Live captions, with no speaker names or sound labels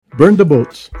Burn the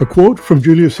boats, a quote from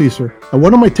Julius Caesar, and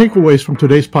one of my takeaways from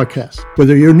today's podcast.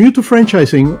 Whether you're new to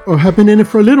franchising or have been in it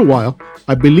for a little while,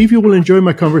 I believe you will enjoy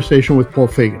my conversation with Paul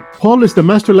Fagan. Paul is the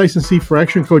master licensee for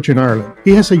Action Coach in Ireland. He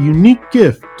has a unique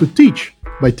gift to teach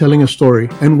by telling a story,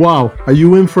 and wow, are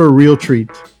you in for a real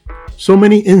treat. So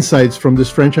many insights from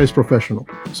this franchise professional.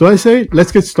 So I say,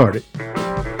 let's get started.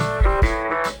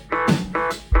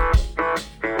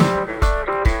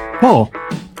 Paul,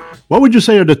 what would you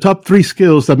say are the top 3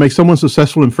 skills that make someone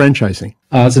successful in franchising?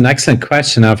 That's an excellent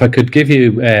question. Now, if I could give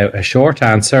you a short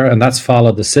answer, and that's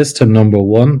follow the system, number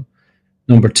 1.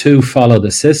 Number 2, follow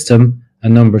the system.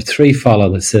 And number 3,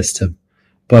 follow the system.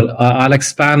 But I'll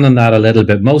expand on that a little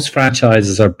bit. Most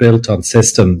franchises are built on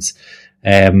systems.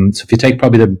 So if you take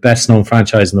probably the best known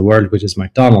franchise in the world, which is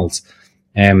McDonald's,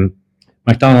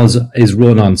 McDonald's is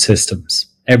run on systems,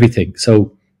 everything.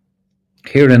 So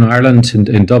here in Ireland,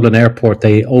 in Dublin Airport,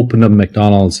 they opened up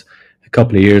McDonald's a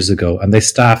couple of years ago, and they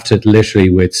staffed it literally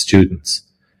with students.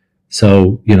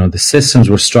 So, the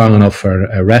systems were strong enough for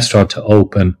a restaurant to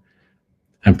open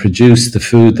and produce the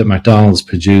food that McDonald's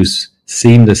produce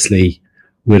seamlessly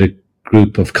with a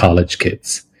group of college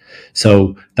kids.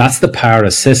 So that's the power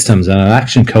of systems. And at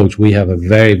Action Coach, we have a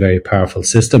very, very powerful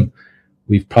system.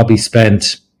 We've probably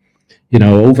spent,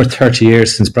 over 30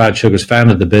 years since Brad Sugars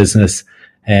founded the business.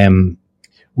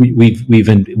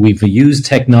 We've used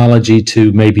technology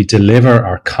to maybe deliver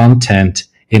our content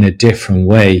in a different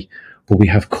way, but we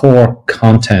have core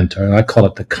content, or I call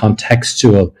it the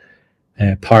contextual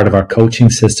part of our coaching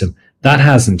system. That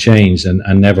hasn't changed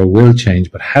and never will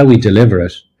change, but how we deliver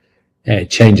it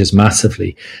changes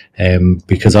massively,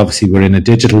 because obviously we're in a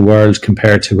digital world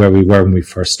compared to where we were when we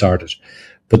first started.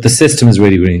 But the system is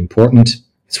really, really important.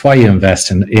 It's why you invest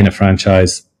in a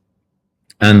franchise.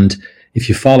 And if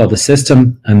you follow the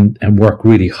system and work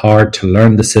really hard to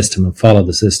learn the system and follow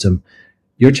the system,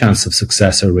 your chance of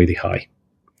success are really high.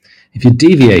 If you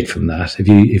deviate from that,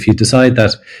 if you decide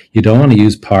that you don't want to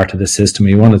use part of the system,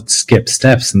 you want to skip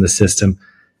steps in the system,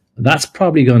 that's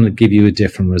probably going to give you a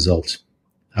different result.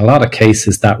 A lot of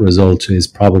cases, that result is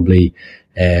probably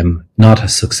not a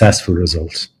successful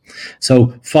result.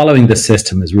 So following the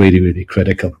system is really, really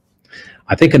critical.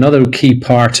 I think another key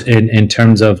part in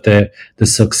terms of the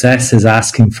success is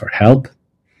asking for help.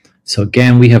 So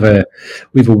again, we have a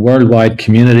worldwide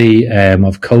community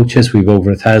of coaches. We've over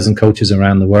 1,000 coaches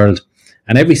around the world,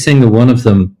 and every single one of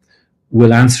them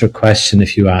will answer a question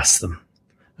if you ask them.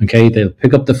 Okay, they'll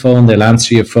pick up the phone, they'll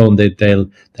answer your phone, they'll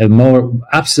more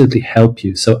absolutely help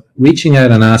you. So reaching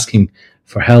out and asking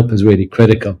for help is really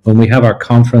critical. When we have our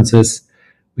conferences,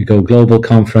 we go global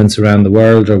conference around the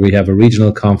world, or we have a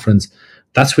regional conference.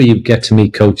 That's where you get to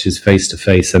meet coaches face to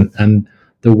face, and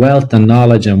the wealth and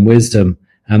knowledge and wisdom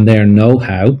and their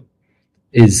know-how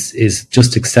is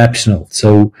just exceptional.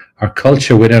 So our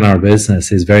culture within our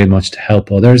business is very much to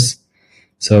help others.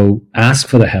 So ask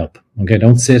for the help. Okay,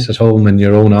 don't sit at home in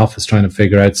your own office trying to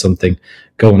figure out something.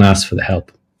 Go and ask for the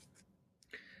help.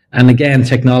 And again,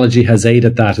 technology has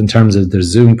aided that in terms of there's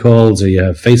Zoom calls, or you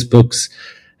have Facebooks,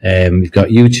 we've got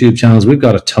YouTube channels. We've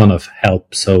got a ton of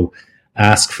help. So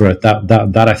ask for it.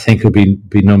 That I think would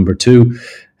be number 2.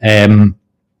 And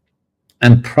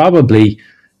probably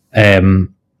I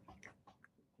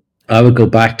would go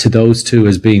back to those 2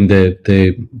 as being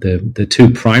the 2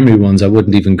 primary ones. I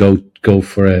wouldn't even go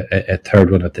for a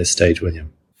third one at this stage,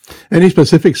 William. Any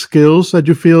specific skills that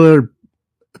you feel are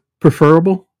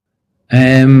preferable?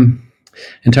 In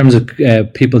terms of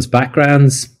people's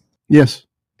backgrounds? Yes.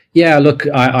 Yeah, look,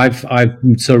 I've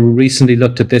so recently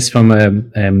looked at this from a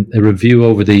review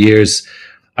over the years.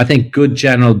 I think good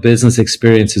general business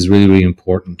experience is really, really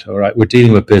important. All right, we're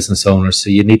dealing with business owners, so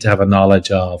you need to have a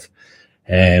knowledge of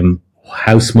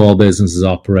how small businesses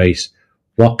operate,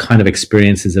 what kind of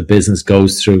experiences a business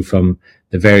goes through from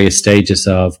the various stages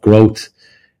of growth,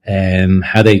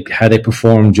 how they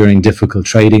perform during difficult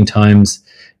trading times.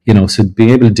 So being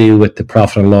able to deal with the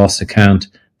profit and loss account,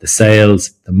 the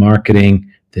sales, the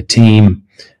marketing, the team,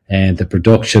 and the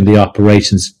production, the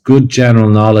operations, good general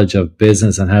knowledge of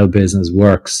business and how business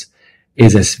works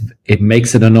it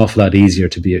makes it an awful lot easier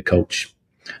to be a coach.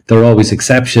 There are always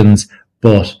exceptions,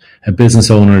 but a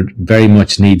business owner very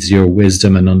much needs your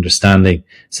wisdom and understanding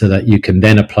so that you can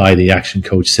then apply the Action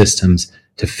Coach systems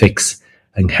to fix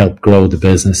and help grow the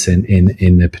business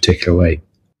in a particular way.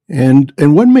 And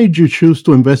what made you choose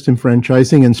to invest in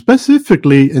franchising, and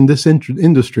specifically in this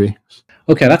industry?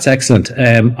 Okay, that's excellent.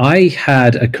 I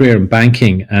had a career in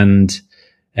banking, and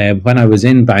when I was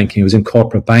in banking, I was in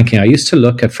corporate banking. I used to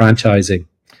look at franchising,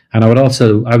 and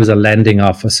I was a lending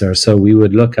officer. So we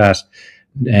would look at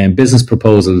business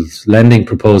proposals, lending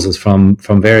proposals from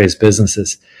various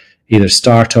businesses. either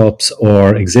startups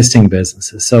or existing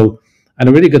businesses. So, and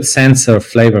a really good sense or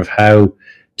flavor of how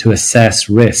to assess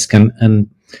risk. And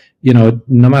no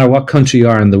matter what country you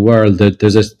are in the world,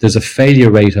 there's a failure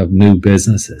rate of new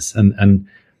businesses. And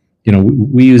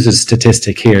we use a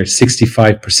statistic here: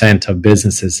 65% of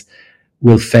businesses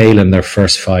will fail in their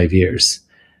first 5 years.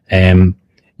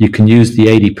 You can use the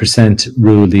 80%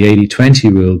 rule, the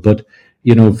 80-20 rule, but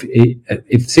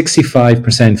if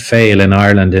 65% fail in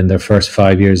Ireland in their first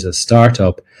 5 years as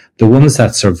startup, the ones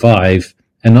that survive,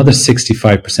 another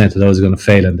 65% of those are going to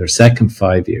fail in their second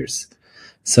 5 years.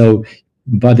 So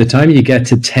by the time you get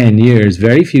to 10 years,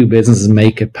 very few businesses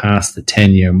make it past the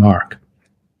 10-year mark.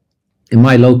 In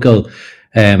my local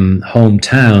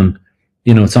hometown,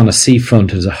 it's on a seafront,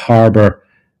 there's a harbour,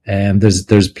 and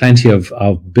there's plenty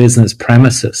of business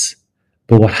premises.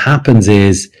 But what happens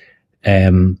is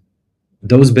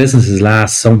those businesses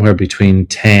last somewhere between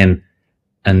 10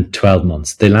 and 12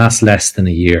 months. They last less than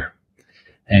a year.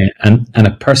 And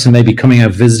a person maybe coming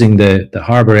out visiting the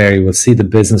harbour area will see the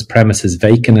business premises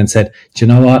vacant and said, do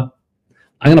you know what?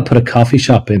 I'm going to put a coffee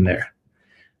shop in there.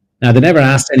 Now, they never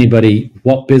asked anybody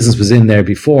what business was in there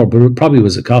before, but it probably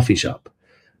was a coffee shop.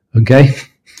 Okay?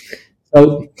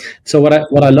 So what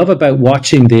I love about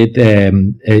watching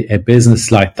a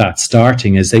business like that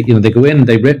starting is they go in,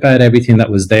 they rip out everything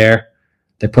that was there,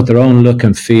 they put their own look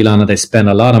and feel on it, they spend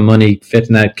a lot of money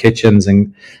fitting out kitchens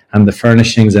and the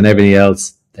furnishings and everything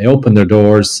else. They open their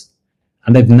doors,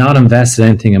 and they've not invested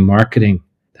anything in marketing.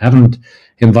 They haven't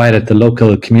invited the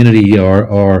local community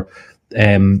or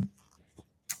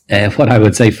what I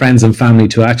would say friends and family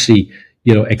to actually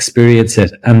experience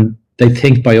it. And they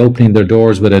think by opening their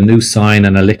doors with a new sign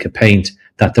and a lick of paint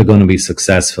that they're going to be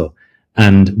successful.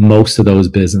 And most of those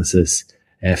businesses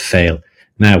fail.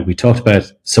 Now, we talked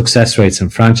about success rates in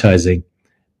franchising.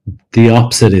 The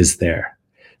opposite is there.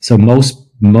 So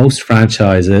most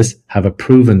franchises have a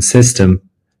proven system,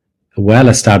 a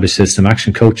well-established system.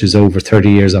 Action Coach is over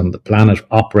 30 years on the planet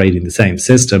operating the same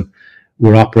system.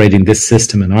 We're operating this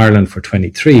system in Ireland for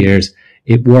 23 years.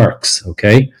 It works,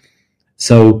 okay?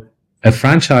 So a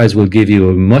franchise will give you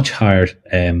a much higher,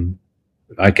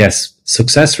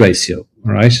 success ratio,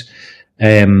 right?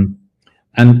 And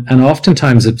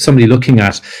oftentimes if somebody looking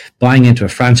at buying into a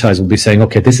franchise will be saying,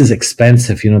 okay, this is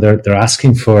expensive. They're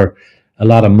asking for a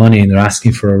lot of money, and they're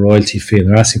asking for a royalty fee, and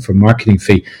they're asking for a marketing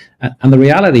fee. And the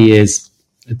reality is,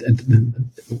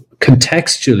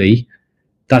 contextually,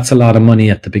 that's a lot of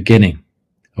money at the beginning.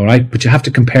 All right. But you have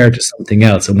to compare it to something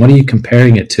else. And what are you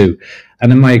comparing it to?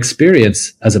 And in my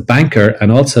experience as a banker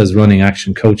and also as running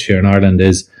Action Coach here in Ireland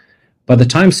is by the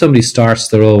time somebody starts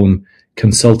their own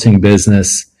consulting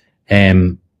business,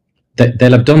 they'll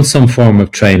have done some form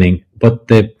of training, but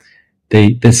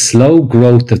the slow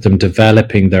growth of them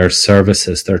developing their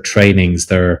services, their trainings,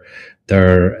 their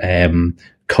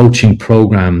coaching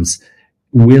programs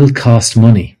will cost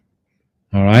money.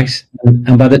 All right.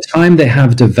 And by the time they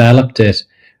have developed it,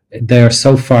 they're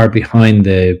so far behind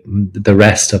the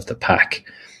rest of the pack.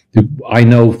 I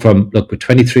know with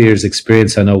 23 years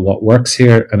experience, I know what works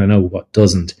here and I know what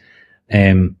doesn't.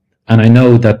 And I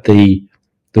know that the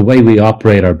way we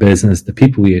operate our business, the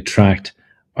people we attract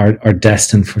are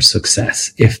destined for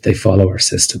success if they follow our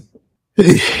system.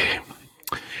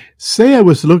 Say I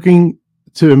was looking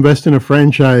to invest in a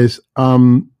franchise.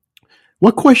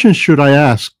 What questions should I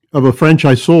ask of a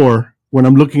franchisor when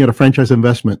I'm looking at a franchise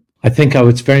investment? I think I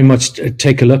would very much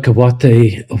take a look at what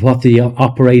the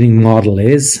operating model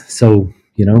is. So,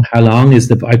 how long is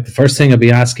the first thing I'd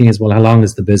be asking is, well, how long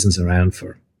is the business around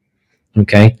for?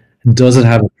 Okay. Does it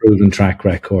have a proven track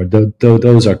record?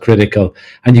 Those are critical.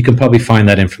 And you can probably find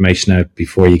that information out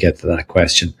before you get to that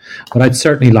question. But I'd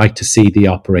certainly like to see the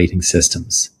operating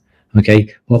systems.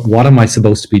 Okay. What am I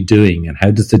supposed to be doing and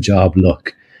how does the job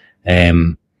look?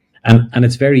 And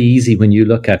it's very easy when you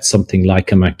look at something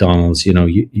like a McDonald's,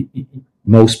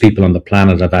 most people on the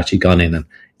planet have actually gone in and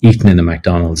eaten in a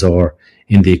McDonald's or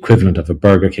in the equivalent of a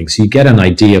Burger King. So you get an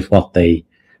idea of what they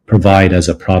provide as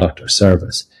a product or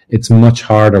service. It's much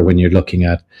harder when you're looking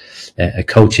at a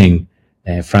coaching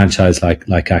franchise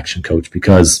like Action Coach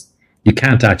because you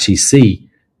can't actually see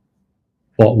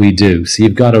what we do. So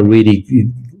you've got to really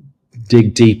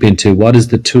dig deep into what is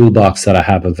the toolbox that I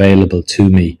have available to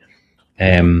me.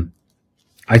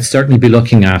 I'd certainly be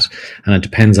looking at, and it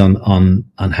depends on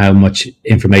how much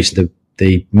information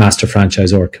the master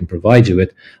franchisor can provide you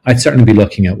with. I'd certainly be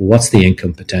looking at what's the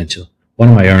income potential, what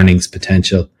are my earnings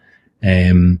potential,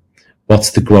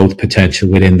 what's the growth potential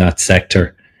within that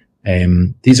sector.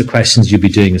 These are questions you'd be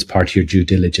doing as part of your due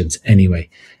diligence anyway.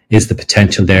 Is the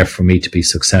potential there for me to be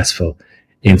successful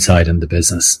inside in the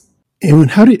business?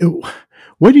 And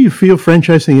Why do you feel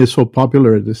franchising is so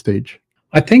popular at this stage?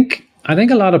 I think a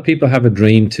lot of people have a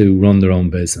dream to run their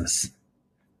own business.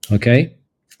 Okay.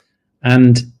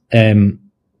 And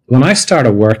when I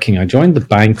started working, I joined the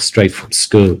bank straight from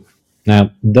school.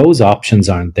 Now, those options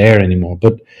aren't there anymore,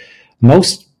 but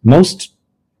most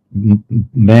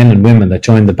men and women that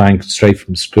joined the bank straight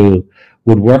from school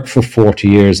would work for 40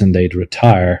 years and they'd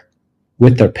retire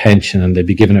with their pension and they'd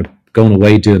be going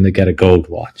away doing, they get a gold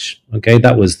watch. Okay.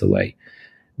 That was the way.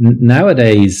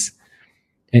 Nowadays,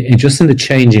 just in the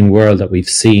changing world that we've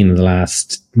seen in the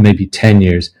last maybe 10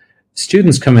 years,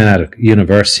 students coming out of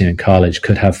university and college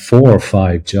could have 4 or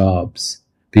 5 jobs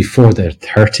before they're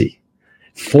 30.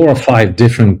 4 or 5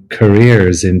 different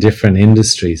careers in different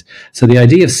industries. So the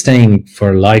idea of staying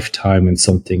for a lifetime in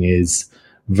something is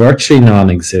virtually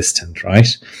non-existent,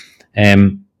 right?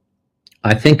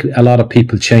 I think a lot of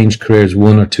people change careers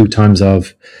 1 or 2 times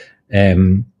of,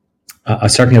 I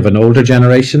certainly have an older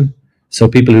generation. So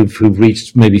people who've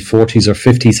reached maybe 40s or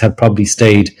 50s have probably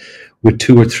stayed with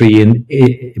 2 or 3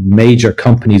 major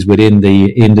companies within the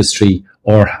industry,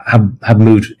 or have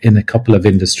moved in a couple of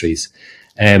industries.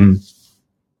 But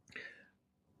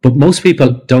most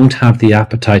people don't have the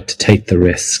appetite to take the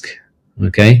risk.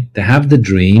 Okay, they have the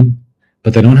dream,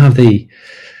 but they don't have the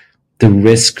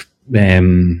risk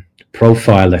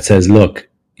profile that says, look,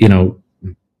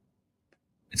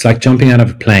 it's like jumping out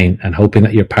of a plane and hoping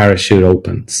that your parachute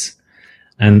opens,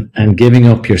 and giving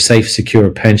up your safe, secure,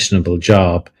 pensionable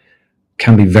job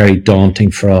can be very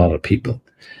daunting for a lot of people.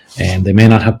 And they may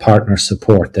not have partner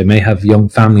support. They may have young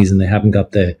families and they haven't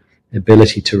got the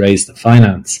ability to raise the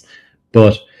finance.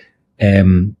 But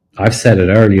I've said it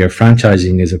earlier,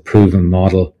 franchising is a proven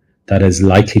model that is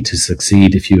likely to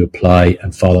succeed if you apply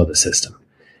and follow the system,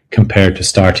 compared to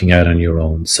starting out on your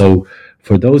own. So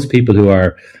for those people who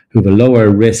have a lower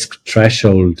risk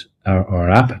threshold or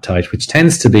appetite, which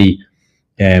tends to be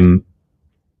the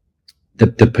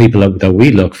people that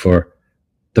we look for,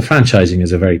 the franchising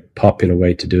is a very popular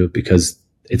way to do it because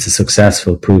it's a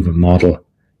successful, proven model.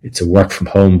 It's a work from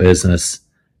home business.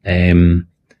 Most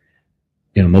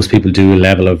people do a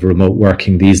level of remote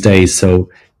working these days. So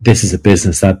this is a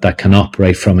business that can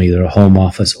operate from either a home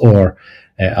office or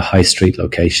a high street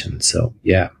location. So,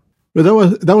 yeah. Well,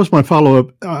 that was my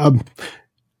follow-up.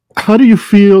 How do you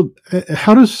feel,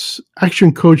 how does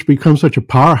Action Coach become such a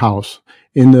powerhouse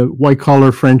in the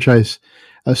white-collar franchise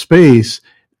space?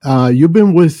 You've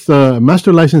been with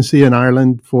Master Licensee in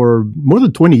Ireland for more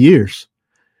than 20 years.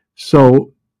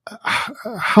 So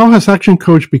how has Action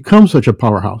Coach become such a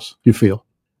powerhouse, do you feel?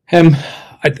 I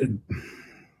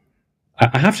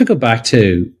have to go back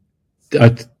to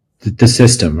the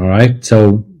system, all right?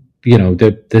 So,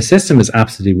 the system is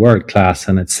absolutely world-class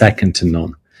and it's second to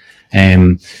none.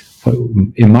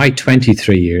 In my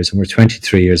 23 years, and we're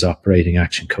 23 years operating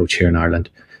Action Coach here in Ireland,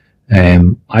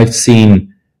 I've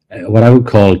seen what I would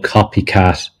call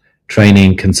copycat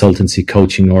training, consultancy,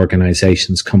 coaching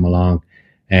organizations come along.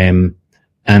 And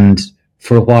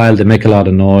for a while, they make a lot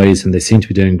of noise and they seem to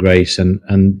be doing great.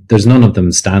 And there's none of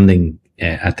them standing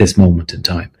at this moment in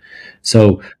time.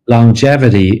 So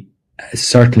longevity is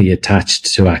certainly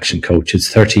attached to Action Coach.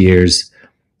 It's 30 years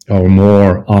or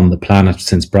more on the planet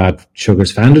since Brad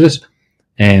Sugars founded it.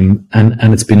 And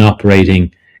it's been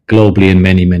operating globally in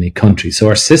many, many countries. So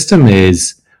our system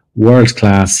is world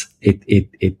class.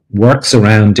 It works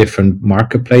around different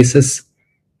marketplaces.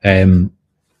 I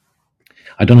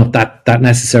don't know if that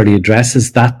necessarily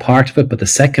addresses that part of it, but the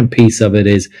second piece of it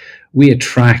is we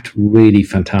attract really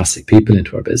fantastic people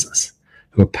into our business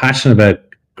who are passionate about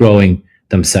growing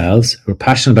themselves, who are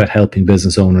passionate about helping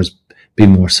business owners be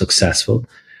more successful.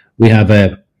 We have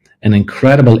an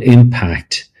incredible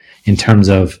impact in terms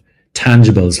of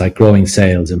tangibles like growing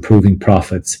sales, improving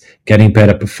profits, getting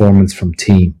better performance from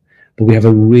team. But we have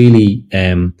a really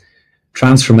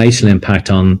transformational impact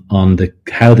on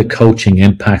how the coaching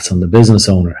impacts on the business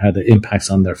owner, how it impacts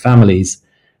on their families,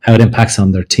 how it impacts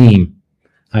on their team.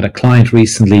 I had a client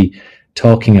recently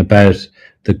talking about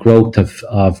the growth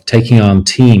of taking on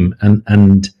team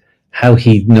and how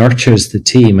he nurtures the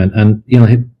team. And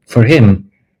for him,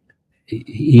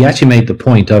 he actually made the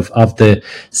point of the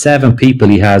 7 people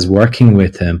he has working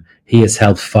with him, he has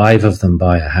helped 5 of them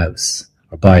buy a house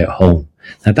or buy a home.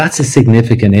 Now that's a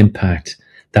significant impact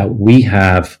that we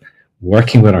have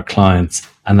working with our clients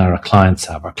and that our clients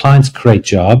have. Our clients create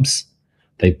jobs.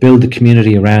 They build the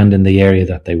community around in the area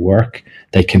that they work.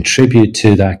 They contribute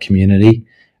to that community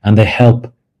and they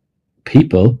help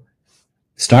people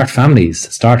start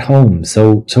families, start homes.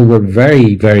 So we're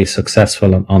very, very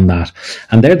successful on that.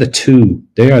 And they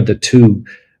are the two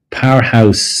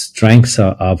powerhouse strengths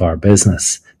of our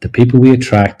business. The people we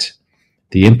attract,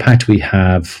 the impact we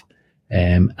have,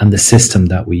 and the system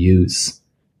that we use.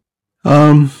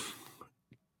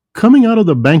 Coming out of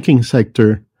the banking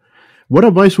sector, what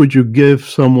advice would you give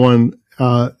someone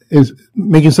is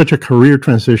making such a career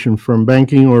transition from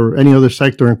banking or any other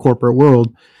sector in corporate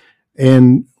world,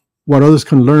 and what others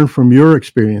can learn from your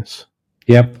experience?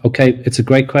 Yep. Okay. It's a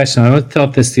great question. I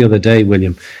thought this the other day,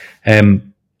 William.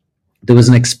 There was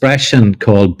an expression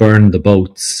called burn the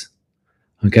boats.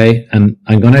 Okay. And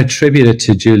I'm going to attribute it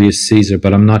to Julius Caesar,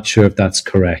 but I'm not sure if that's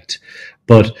correct.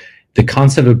 But the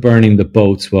concept of burning the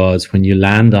boats was when you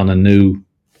land on a new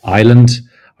island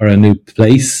or a new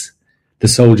place, the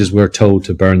soldiers were told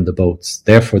to burn the boats.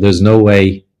 Therefore, there's no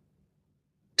way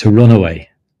to run away.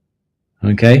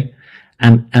 Okay.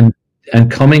 And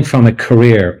coming from a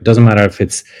career, it doesn't matter if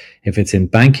it's in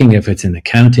banking, if it's in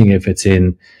accounting, if it's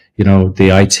in, the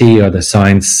IT or the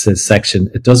science section,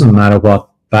 it doesn't matter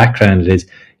what background it is.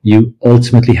 You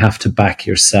ultimately have to back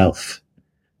yourself.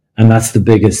 And that's the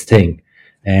biggest thing.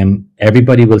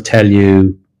 Everybody will tell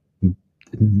you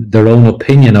their own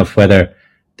opinion of whether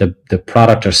the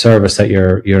product or service that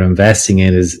you're investing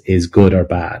in is good or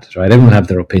bad, right? Everyone will have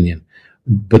their opinion,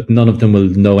 but none of them will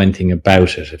know anything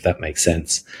about it, if that makes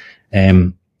sense.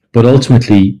 But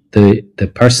ultimately,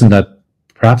 the person that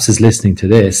perhaps is listening to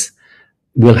this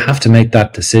will have to make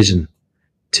that decision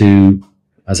to,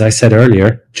 as I said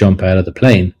earlier, jump out of the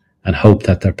plane and hope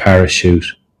that their parachute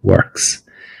works.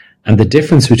 And the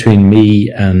difference between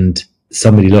me and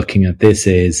somebody looking at this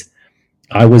is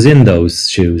I was in those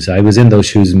shoes. I was in those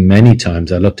shoes many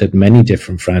times. I looked at many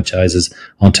different franchises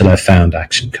until I found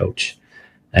Action Coach.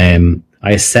 I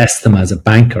assessed them as a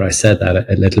banker. I said that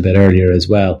a little bit earlier as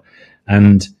well.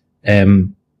 And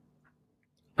one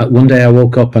day I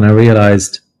woke up and I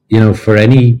realized, for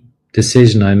any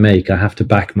decision I make, I have to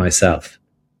back myself.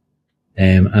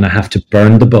 And I have to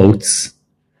burn the boats,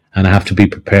 and I have to be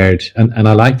prepared. And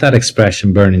I like that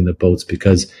expression, burning the boats,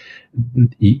 because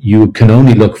you can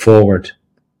only look forward.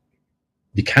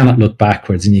 You cannot look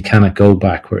backwards, and you cannot go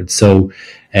backwards. So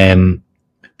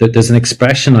there's an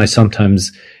expression I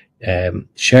sometimes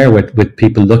share with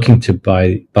people looking to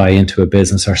buy into a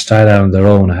business or start out on their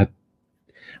own.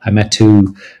 I met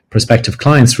two prospective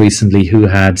clients recently who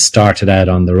had started out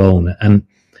on their own, and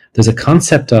there's a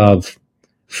concept of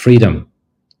freedom.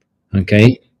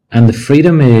 Okay. And the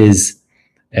freedom is,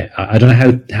 I don't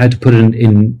know how to put it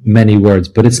in many words,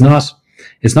 but it's not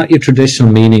your traditional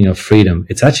meaning of freedom.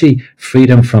 It's actually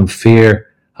freedom from fear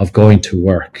of going to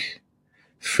work,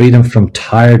 freedom from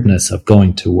tiredness of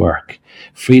going to work,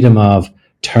 freedom of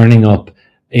turning up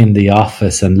in the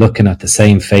office and looking at the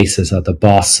same faces of the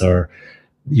boss or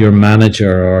your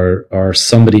manager or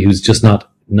somebody who's just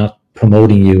not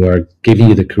promoting you or giving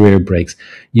you the career breaks.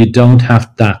 You don't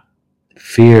have that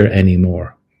fear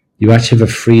anymore. You actually have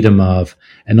a freedom of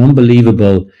an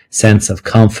unbelievable sense of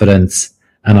confidence,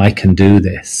 and I can do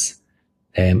this.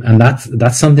 And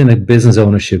that's something that business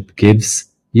ownership gives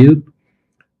you,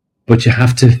 but you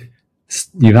have to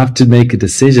make a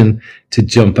decision to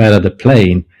jump out of the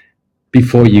plane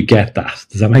before you get that.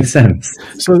 Does that make sense?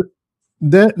 So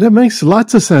that makes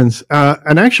lots of sense.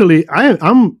 And actually,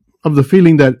 I'm of the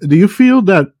feeling that, do you feel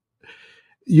that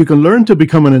you can learn to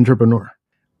become an entrepreneur?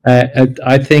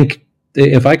 I think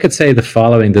if I could say the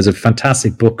following, there's a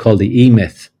fantastic book called The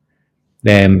E-Myth,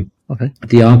 The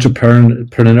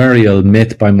Entrepreneurial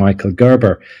Myth by Michael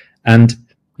Gerber. And,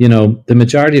 the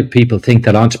majority of people think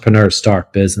that entrepreneurs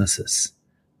start businesses.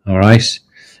 All right.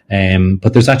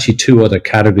 But there's actually two other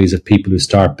categories of people who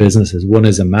start businesses. One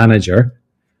is a manager.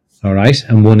 All right.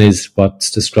 And one is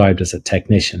what's described as a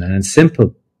technician. And in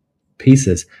simple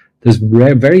pieces, there's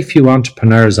very few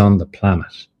entrepreneurs on the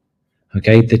planet.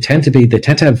 Okay. They tend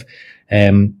to have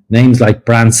names like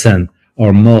Branson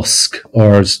or Musk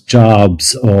or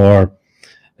Jobs or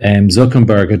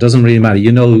Zuckerberg. It doesn't really matter.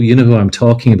 You know who I'm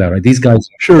talking about, right? These guys,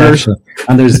 sure.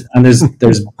 And there's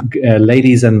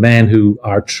ladies and men who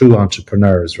are true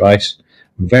entrepreneurs, right?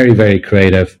 Very, very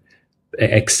creative,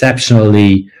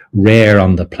 exceptionally rare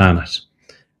on the planet.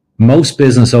 Most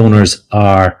business owners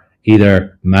are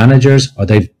either managers or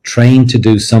they've trained to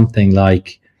do something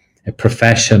like a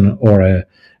profession or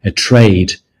a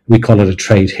trade. We call it a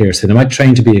trade here. So they might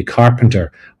train to be a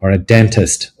carpenter or a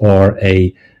dentist or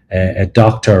a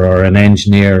doctor or an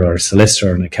engineer or a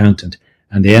solicitor or an accountant.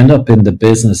 And they end up in the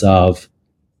business of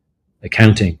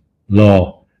accounting,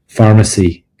 law,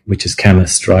 pharmacy, which is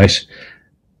chemist, right?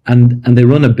 And they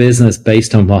run a business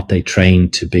based on what they train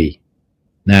to be.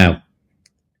 Now,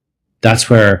 that's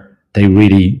where they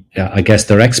really, I guess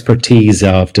their expertise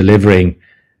of delivering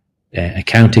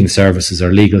accounting services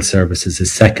or legal services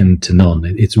is second to none.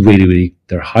 It's really, really,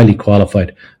 they're highly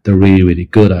qualified. They're really, really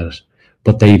good at it,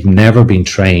 but they've never been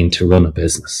trained to run a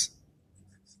business.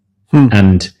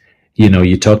 And,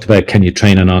 you talked about, can you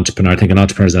train an entrepreneur? I think an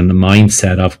entrepreneur is in the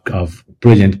mindset of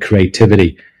brilliant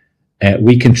creativity.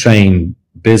 We can train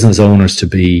business owners to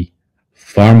be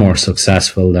far more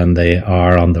successful than they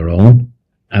are on their own.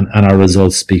 And our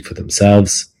results speak for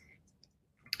themselves.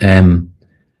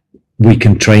 We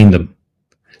can train them.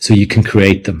 So you can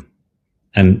create them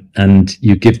and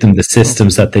you give them the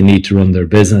systems that they need to run their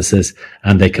businesses,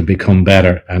 and they can become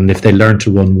better. And if they learn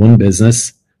to run one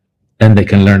business, then they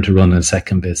can learn to run a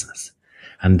second business.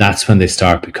 And that's when they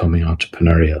start becoming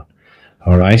entrepreneurial.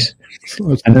 All right.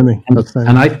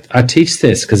 And I teach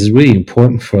this because it's really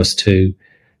important for us to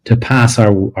pass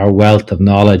our wealth of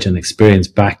knowledge and experience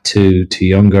back to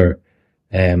younger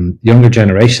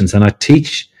generations. And I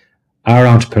teach our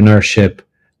entrepreneurship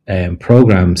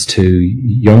programs to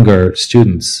younger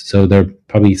students. So they're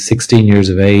probably 16 years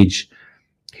of age.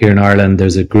 Here in Ireland,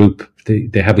 there's a group, they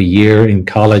have a year in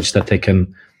college that they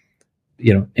can,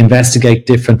 investigate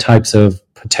different types of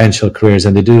potential careers,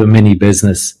 and they do a mini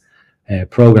business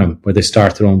program where they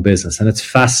start their own business. And it's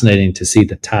fascinating to see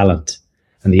the talent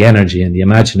and the energy and the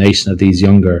imagination of these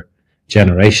younger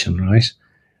generation, right?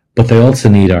 But they also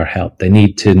need our help. They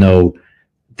need to know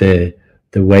the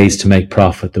ways to make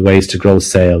profit, the ways to grow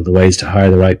sale, the ways to hire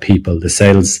the right people, the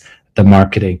sales, the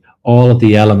marketing, all of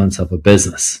the elements of a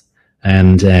business.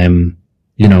 And,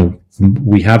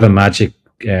 we have a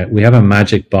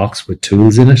magic box with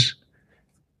tools in it.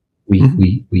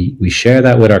 We share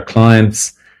that with our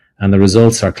clients, and the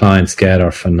results our clients get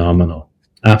are phenomenal.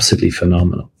 Absolutely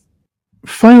phenomenal.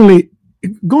 Finally,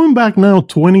 going back now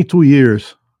 22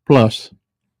 years plus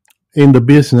in the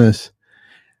business,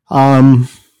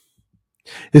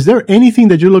 is there anything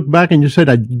that you look back and you said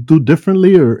I'd do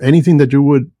differently, or anything that you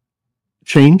would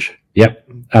change? Yep,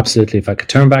 absolutely. If I could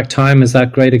turn back time, is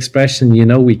that great expression?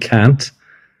 We can't.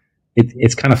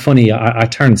 It's kind of funny. I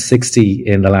turned 60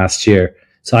 in the last year,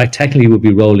 so I technically would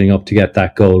be rolling up to get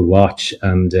that gold watch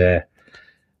and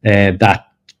that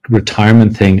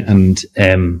retirement thing. And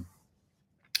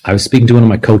I was speaking to one of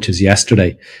my coaches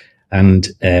yesterday, and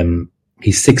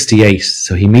he's 68,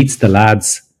 so he meets the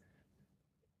lads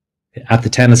at the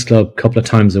tennis club a couple of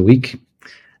times a week.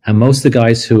 And most of the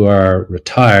guys who are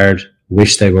retired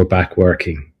wish they were back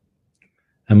working.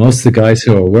 And most of the guys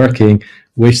who are working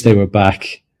wish they were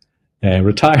back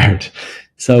retired.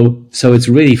 So it's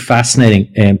really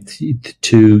fascinating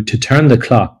to turn the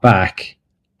clock back.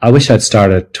 I wish I'd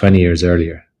started 20 years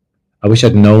earlier. I wish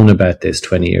I'd known about this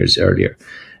 20 years earlier.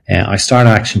 I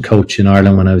started Action Coach in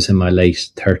Ireland when I was in my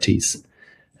late 30s.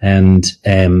 And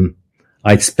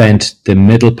I'd spent the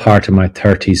middle part of my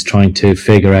 30s trying to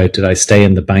figure out, did I stay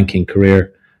in the banking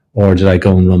career or did I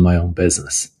go and run my own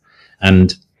business?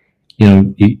 And,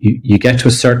 you get to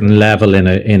a certain level in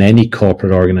any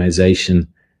corporate organization,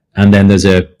 and then there's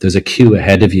a queue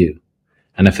ahead of you.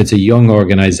 And if it's a young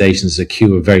organization, there's a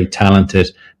queue of very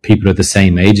talented people at the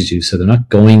same age as you, so they're not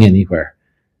going anywhere.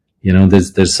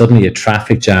 There's suddenly a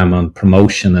traffic jam on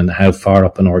promotion and how far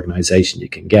up an organization you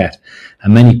can get.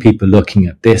 And many people looking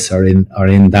at this are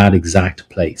in that exact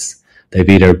place. They've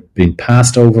either been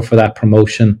passed over for that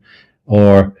promotion,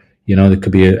 or, there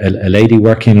could be a lady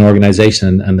working in an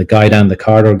organization and the guy down the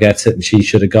corridor gets it and she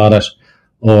should have got it,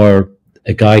 or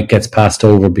a guy gets passed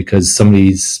over because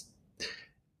somebody's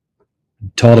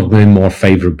thought of him more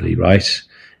favorably, right?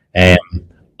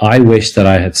 I wish that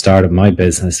I had started my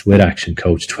business with Action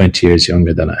Coach 20 years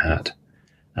younger than I had.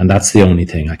 And that's the only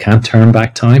thing. I can't turn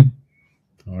back time.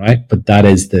 All right. But that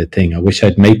is the thing. I wish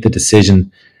I'd made the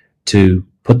decision to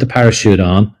put the parachute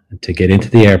on, to get into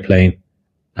the airplane,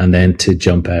 and then to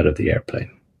jump out of the airplane.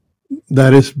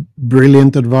 That is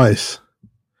brilliant advice.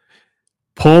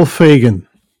 Paul Fagan,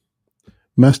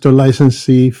 Master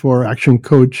Licensee for Action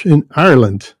Coach in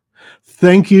Ireland.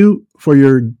 Thank you for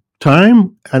your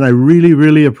time, and I really,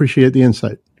 really appreciate the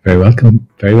insight. Very welcome.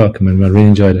 Very welcome, and I really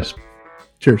enjoyed it.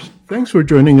 Cheers. Thanks for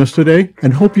joining us today,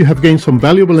 and hope you have gained some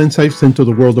valuable insights into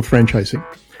the world of franchising.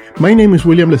 My name is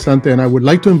William Lesante, and I would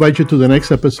like to invite you to the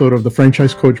next episode of the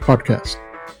Franchise Coach podcast.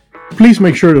 Please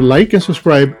make sure to like and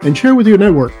subscribe and share with your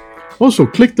network. Also,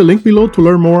 click the link below to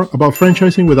learn more about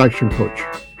franchising with Action Coach.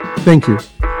 Thank you.